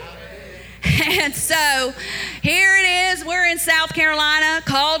tongues. And so here it is. We're in South Carolina,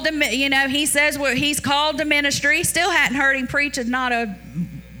 called to, he says he's called to ministry. Still hadn't heard him preach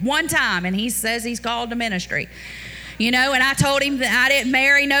one time, and he says he's called to ministry. And I told him that I didn't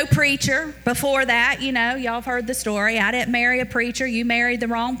marry no preacher before that. Y'all have heard the story. I didn't marry a preacher. You married the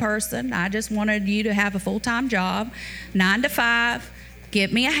wrong person. I just wanted you to have a full-time job, 9 to 5,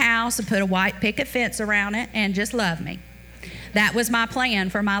 get me a house and put a white picket fence around it and just love me. That was my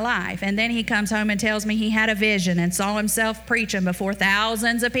plan for my life. And then he comes home and tells me he had a vision and saw himself preaching before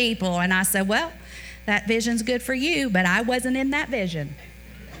thousands of people. And I said, well, that vision's good for you, but I wasn't in that vision.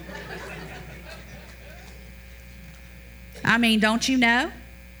 Don't you know?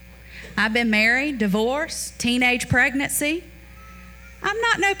 I've been married, divorced, teenage pregnancy. I'm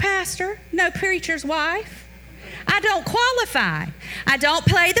not no pastor, no preacher's wife. I don't qualify. I don't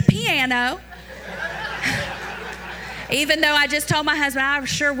play the piano. Even though I just told my husband, I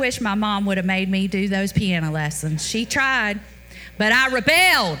sure wish my mom would have made me do those piano lessons. She tried, but I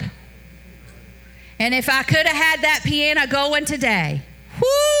rebelled. And if I could have had that piano going today,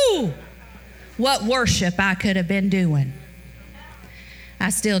 whoo, what worship I could have been doing. I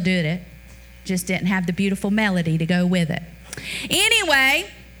still did it, just didn't have the beautiful melody to go with it. Anyway,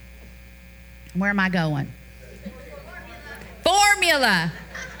 where am I going? Formula.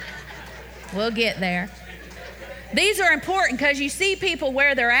 We'll get there. These are important because you see people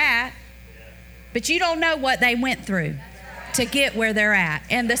where they're at, but you don't know what they went through to get where they're at.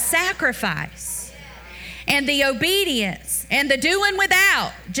 And the sacrifice and the obedience and the doing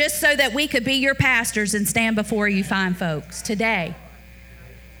without, just so that we could be your pastors and stand before you fine folks today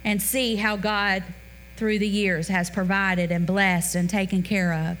and see how God, through the years, has provided and blessed and taken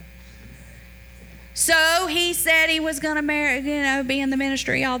care of. So he said he was going to marry, be in the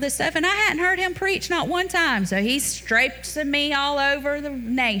ministry, all this stuff. And I hadn't heard him preach not one time. So he's traipsing me all over the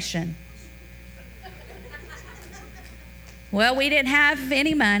nation. Well, we didn't have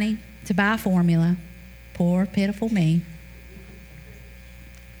any money to buy formula. Poor, pitiful me.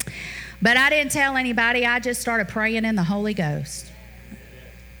 But I didn't tell anybody. I just started praying in the Holy Ghost.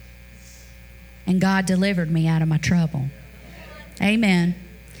 And God delivered me out of my trouble. Amen.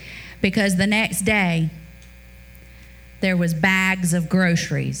 Because the next day, there was bags of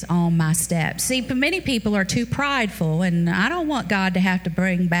groceries on my steps. See, many people are too prideful, and I don't want God to have to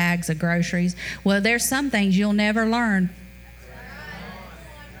bring bags of groceries. Well, there's some things you'll never learn.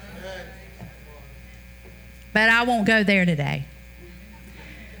 But I won't go there today.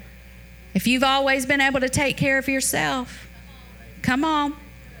 If you've always been able to take care of yourself, come on.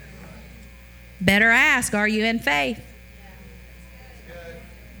 Better ask, are you in faith?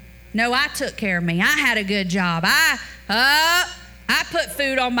 No, I took care of me. I had a good job. I put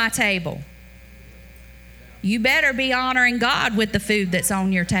food on my table. You better be honoring God with the food that's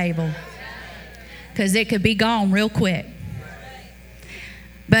on your table, because it could be gone real quick.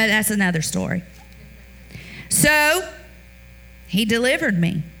 But that's another story. So he delivered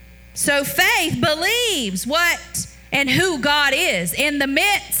me. So faith believes what and who God is in the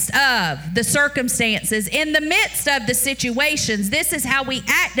midst of the circumstances, in the midst of the situations. This is how we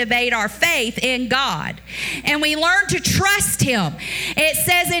activate our faith in God. And we learn to trust him. It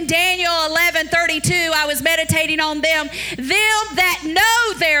says in Daniel 11:32, I was meditating on them that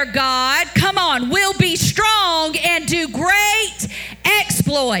know their God, come on, will be strong and do great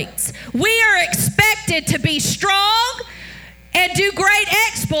exploits. We are expected to be strong and do great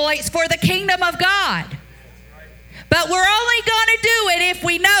exploits for the kingdom of God. But we're only going to do it if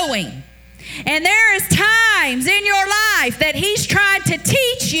we know him. And there is times in your life that he's trying to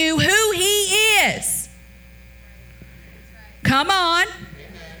teach you who he is. Come on.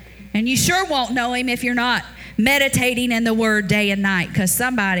 And you sure won't know him if you're not meditating in the word day and night, because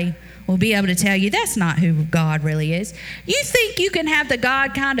somebody will be able to tell you that's not who God really is. You think you can have the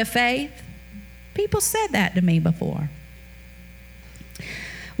God kind of faith? People said that to me before.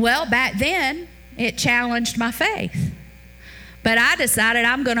 Well, back then, it challenged my faith. But I decided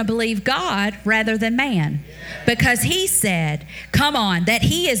I'm going to believe God rather than man, because he said, come on, that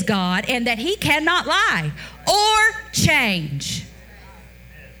he is God and that he cannot lie or change.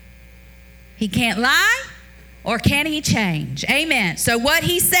 He can't lie, or can he change? Amen. So what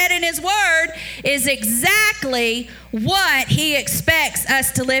he said in his word is exactly what he expects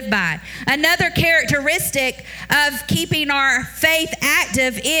us to live by. Another characteristic of keeping our faith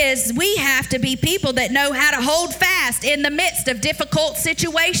active is we have to be people that know how to hold fast in the midst of difficult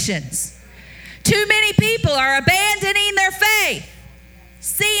situations. Too many people are abandoning their faith.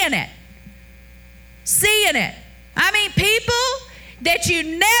 Seeing it. I mean, people that you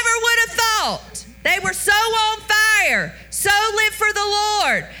never would have thought. They were so on fire, so lived for the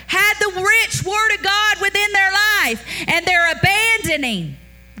Lord, had the rich word of God within their life, and they're abandoning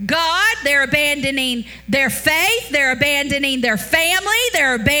God, they're abandoning their faith, they're abandoning their family,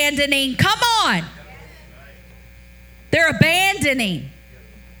 they're abandoning, come on. They're abandoning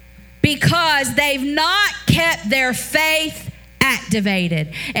because they've not kept their faith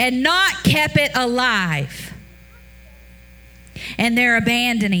activated and not kept it alive. And they're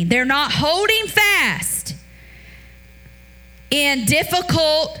abandoning. They're not holding fast in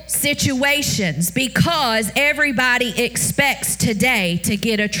difficult situations because everybody expects today to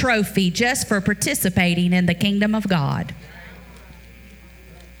get a trophy just for participating in the kingdom of God.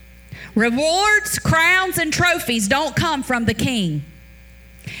 Rewards, crowns, and trophies don't come from the king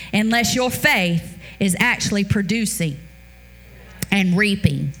unless your faith is actually producing and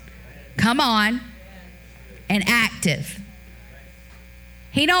reaping. Come on. And active.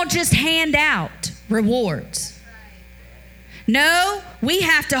 He don't just hand out rewards. No, we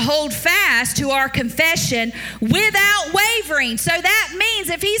have to hold fast to our confession without wavering. So that means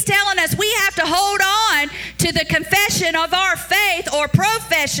if he's telling us we have to hold on to the confession of our faith or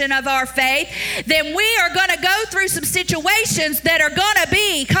profession of our faith, then we are going to go through some situations that are going to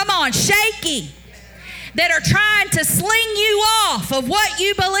be, come on, shaky, that are trying to sling you off of what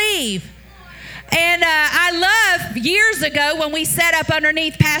you believe. And I love years ago when we sat up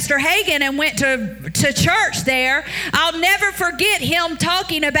underneath Pastor Hagin and went to church there. I'll never forget him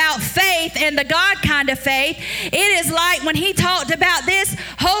talking about faith and the God kind of faith. It is like when he talked about this,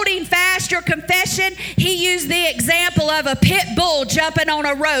 holding fast your confession, he used the example of a pit bull jumping on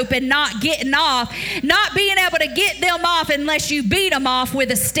a rope and not getting off, not being able to get them off unless you beat them off with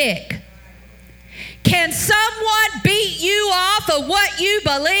a stick. Can someone beat you off of what you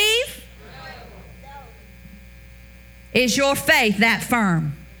believe? Is your faith that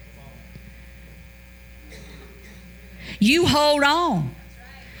firm? You hold on.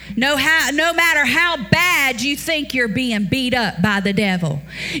 No matter how bad you think you're being beat up by the devil,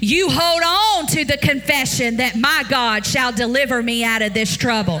 you hold on to the confession that my God shall deliver me out of this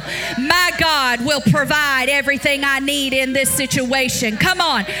trouble. My God will provide everything I need in this situation. Come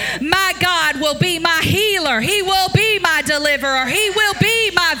on. My God will be my healer. He will be my deliverer. He will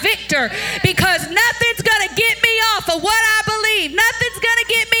be my victor, because nothing's going to get me off of what I believe. Nothing's going to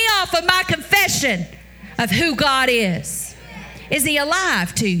get me off of my confession of who God is. Is he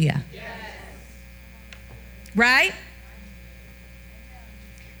alive to you? Right?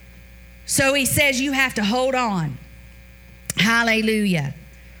 So he says you have to hold on. Hallelujah.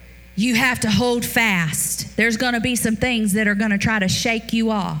 You have to hold fast. There's going to be some things that are going to try to shake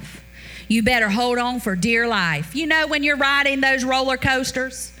you off. You better hold on for dear life. You know, when you're riding those roller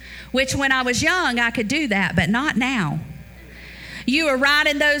coasters, which when I was young, I could do that, but not now. You are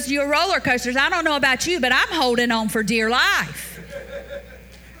riding your roller coasters. I don't know about you, but I'm holding on for dear life.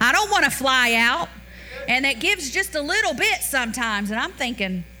 I don't want to fly out. And it gives just a little bit sometimes. And I'm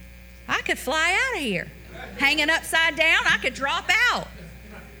thinking, I could fly out of here. Hanging upside down, I could drop out.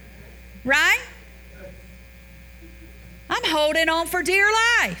 Right? I'm holding on for dear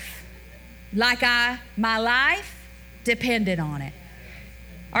life. Like my life depended on it.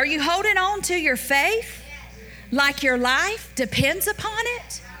 Are you holding on to your faith like your life depends upon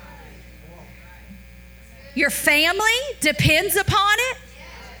it? Your family depends upon it?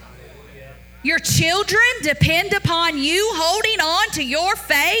 Your children depend upon you holding on to your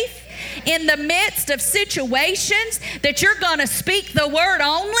faith in the midst of situations that you're going to speak the word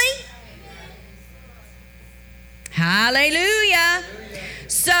only? Hallelujah.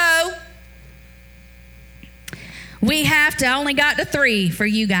 So, we have to, only got to 3 for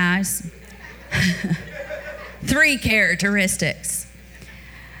you guys. 3 characteristics.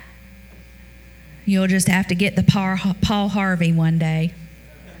 You'll just have to get the Paul Harvey one day.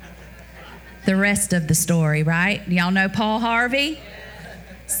 The rest of the story, right? Y'all know Paul Harvey?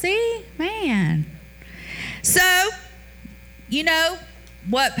 See? Man. So, you know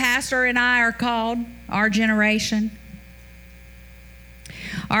what Pastor and I are called? Our generation.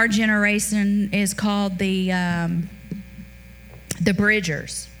 Our generation is called the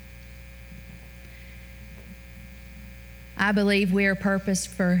Bridgers. I believe we are purposed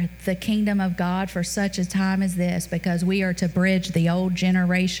for the kingdom of God for such a time as this, because we are to bridge the old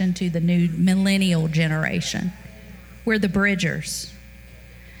generation to the new millennial generation. We're the bridgers.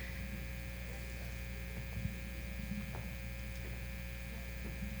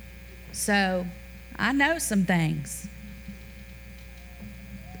 So, I know some things.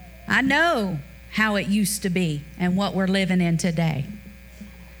 I know how it used to be and what we're living in today.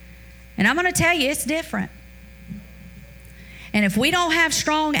 And I'm going to tell you, it's different. And if we don't have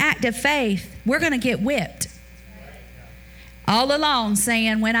strong, active faith, we're going to get whipped. All along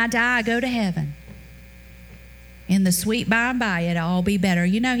saying, when I die, I go to heaven. In the sweet by and by, it'll all be better.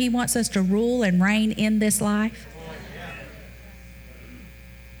 You know, he wants us to rule and reign in this life.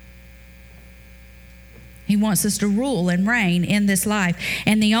 He wants us to rule and reign in this life.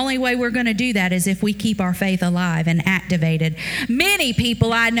 And the only way we're going to do that is if we keep our faith alive and activated. Many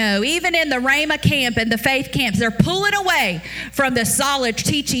people I know, even in the Rhema camp and the faith camps, they're pulling away from the solid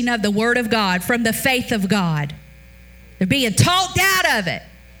teaching of the Word of God, from the faith of God. They're being talked out of it.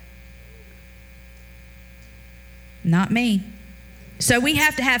 Not me. So we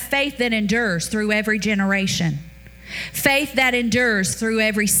have to have faith that endures through every generation. Faith that endures through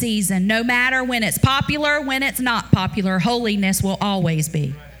every season. No matter when it's popular, when it's not popular, holiness will always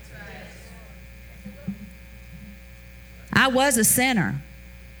be. I was a sinner,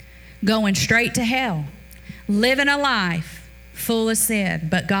 going straight to hell, living a life full of sin,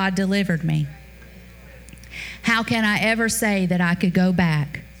 but God delivered me. How can I ever say that I could go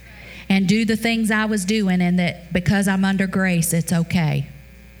back and do the things I was doing and that because I'm under grace, it's okay?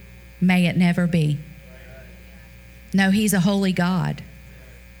 May it never be. No, he's a holy God.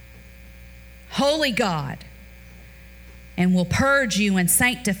 Holy God. And will purge you and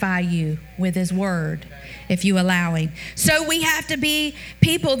sanctify you with his word if you allow him. So we have to be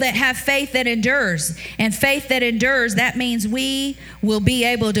people that have faith that endures. And faith that endures, that means we will be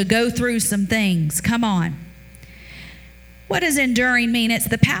able to go through some things. Come on. What does enduring mean? It's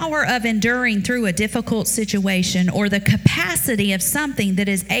the power of enduring through a difficult situation, or the capacity of something that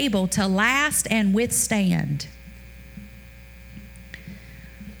is able to last and withstand.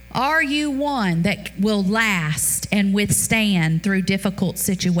 Are you one that will last and withstand through difficult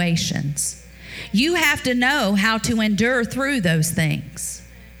situations? You have to know how to endure through those things.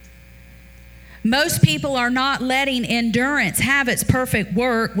 Most people are not letting endurance have its perfect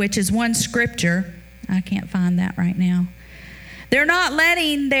work, which is one scripture. I can't find that right now. They're not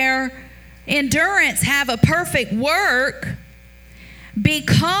letting their endurance have a perfect work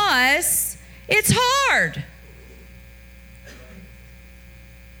because it's hard.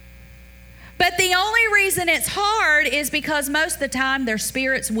 But the only reason it's hard is because most of the time their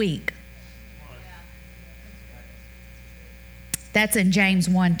spirit's weak. That's in James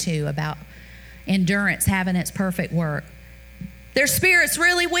 1:2 about endurance having its perfect work. Their spirit's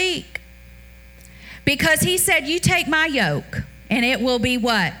really weak. Because he said, you take my yoke and it will be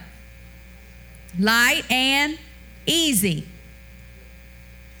what? Light and easy.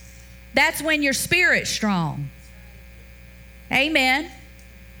 That's when your spirit's strong. Amen.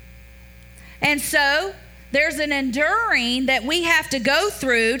 And so there's an enduring that we have to go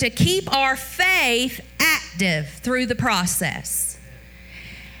through to keep our faith active through the process.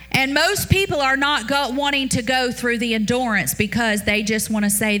 And most people are not wanting to go through the endurance because they just want to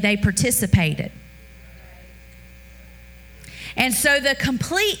say they participated. And so the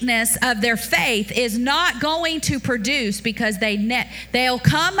completeness of their faith is not going to produce because they'll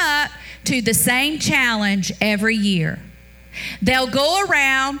come up to the same challenge every year. They'll go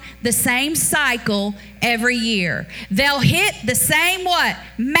around the same cycle every year. They'll hit the same what?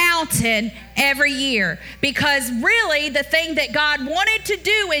 Mountain every year. Because really the thing that God wanted to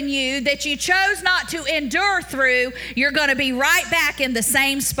do in you that you chose not to endure through, you're going to be right back in the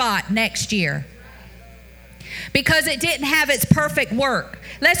same spot next year. Because it didn't have its perfect work.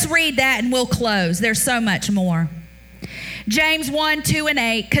 Let's read that and we'll close. There's so much more. James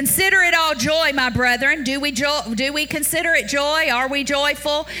 1:2-8. Consider it all joy, my brethren. Do we consider it joy? Are we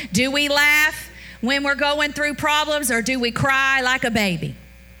joyful? Do we laugh when we're going through problems, or do we cry like a baby?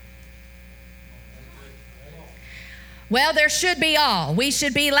 Well, there should be all. We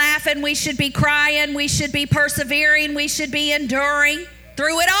should be laughing. We should be crying. We should be persevering. We should be enduring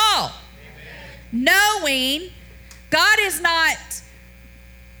through it all. Knowing God has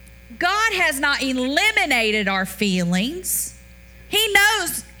not eliminated our feelings. He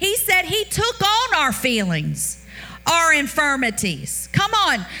knows. He said he took on our feelings, our infirmities. Come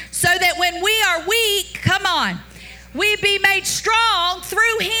on. So that when we are weak, come on, we be made strong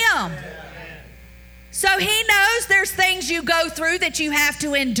through him. So he knows there's things you go through that you have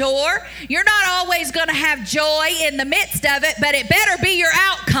to endure. You're not always going to have joy in the midst of it, but it better be your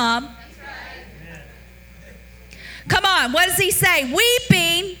outcome. Come on, what does he say?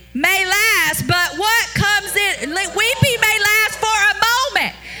 Weeping may last, but what comes in? Weeping may last for a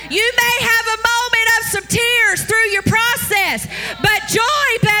moment. You may have a moment of some tears through your process, but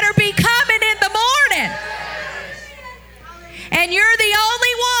joy better be coming in the morning. And you're the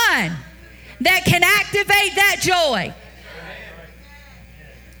only one that can activate that joy.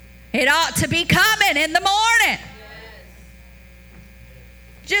 It ought to be coming in the morning.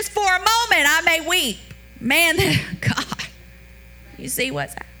 Just for a moment, I may weep. Man, God, you see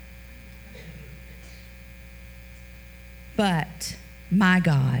what's happening. But my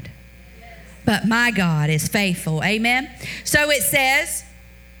God is faithful. Amen. So it says,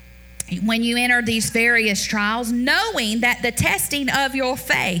 when you enter these various trials, knowing that the testing of your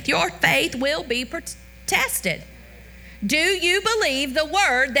faith will be tested. Do you believe the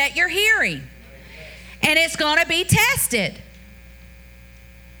word that you're hearing? And it's going to be tested.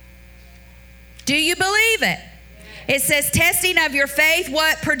 Do you believe it? It says, testing of your faith,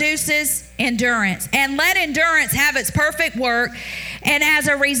 what produces endurance? And let endurance have its perfect work. And as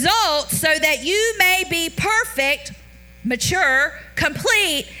a result, so that you may be perfect, mature,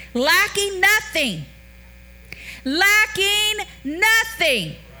 complete, lacking nothing. Lacking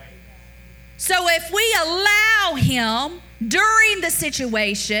nothing. So if we allow him during the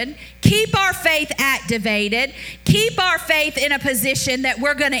situation, keep our faith activated, keep our faith in a position that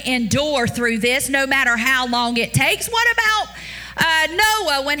we're going to endure through this no matter how long it takes. What about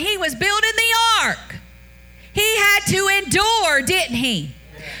Noah when he was building the ark? He had to endure, didn't he?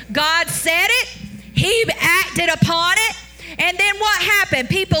 God said it, he acted upon it, and then what happened?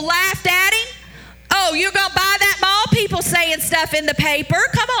 People laughed at him. Oh, you're going to buy that mall? People saying stuff in the paper.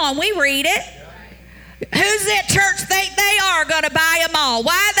 Come on, we read it. Who's that church think they are going to buy them all?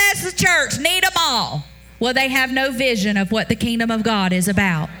 Why does the church need them all? Well, they have no vision of what the kingdom of God is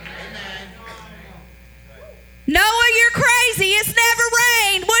about. Noah, you're crazy. It's never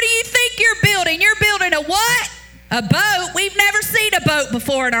rained. What do you think you're building? You're building a what? A boat. We've never seen a boat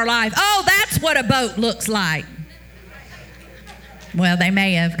before in our life. Oh, that's what a boat looks like. Well, they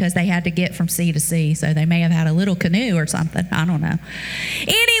may have, because they had to get from sea to sea, so they may have had a little canoe or something. I don't know.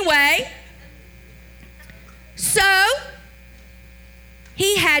 Anyway, so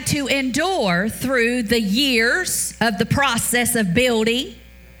He had to endure through the years of the process of building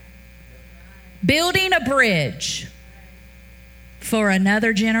a bridge for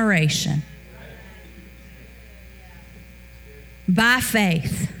another generation. By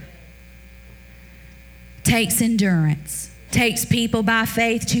faith. Takes endurance. Takes people by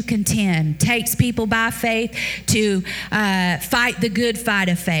faith to contend. Takes people by faith to fight the good fight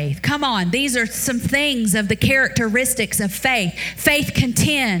of faith. Come on, these are some things of the characteristics of faith. Faith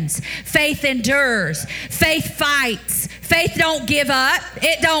contends. Faith endures. Faith fights. Faith don't give up.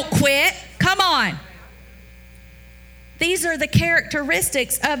 It don't quit. Come on. These are the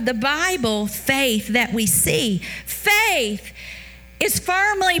characteristics of the Bible faith that we see. Faith is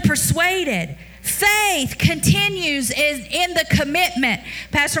firmly persuaded. Faith continues in the commitment.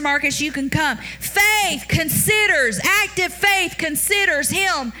 Pastor Marcus, you can come. Faith considers, active faith considers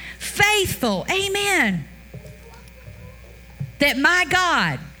him faithful. Amen. That my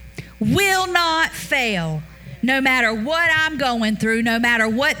God will not fail. No matter what I'm going through, no matter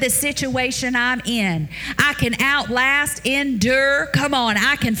what the situation I'm in, I can outlast, endure. Come on,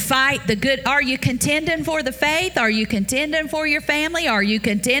 I can fight the good. Are you contending for the faith? Are you contending for your family? Are you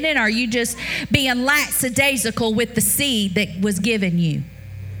contending? Are you just being lackadaisical with the seed that was given you?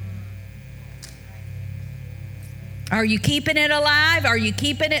 Are you keeping it alive? Are you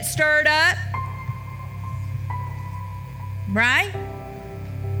keeping it stirred up? Right?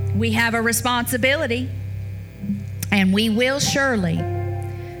 We have a responsibility. And we will surely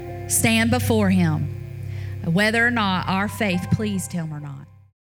stand before him, whether or not our faith pleased him or not.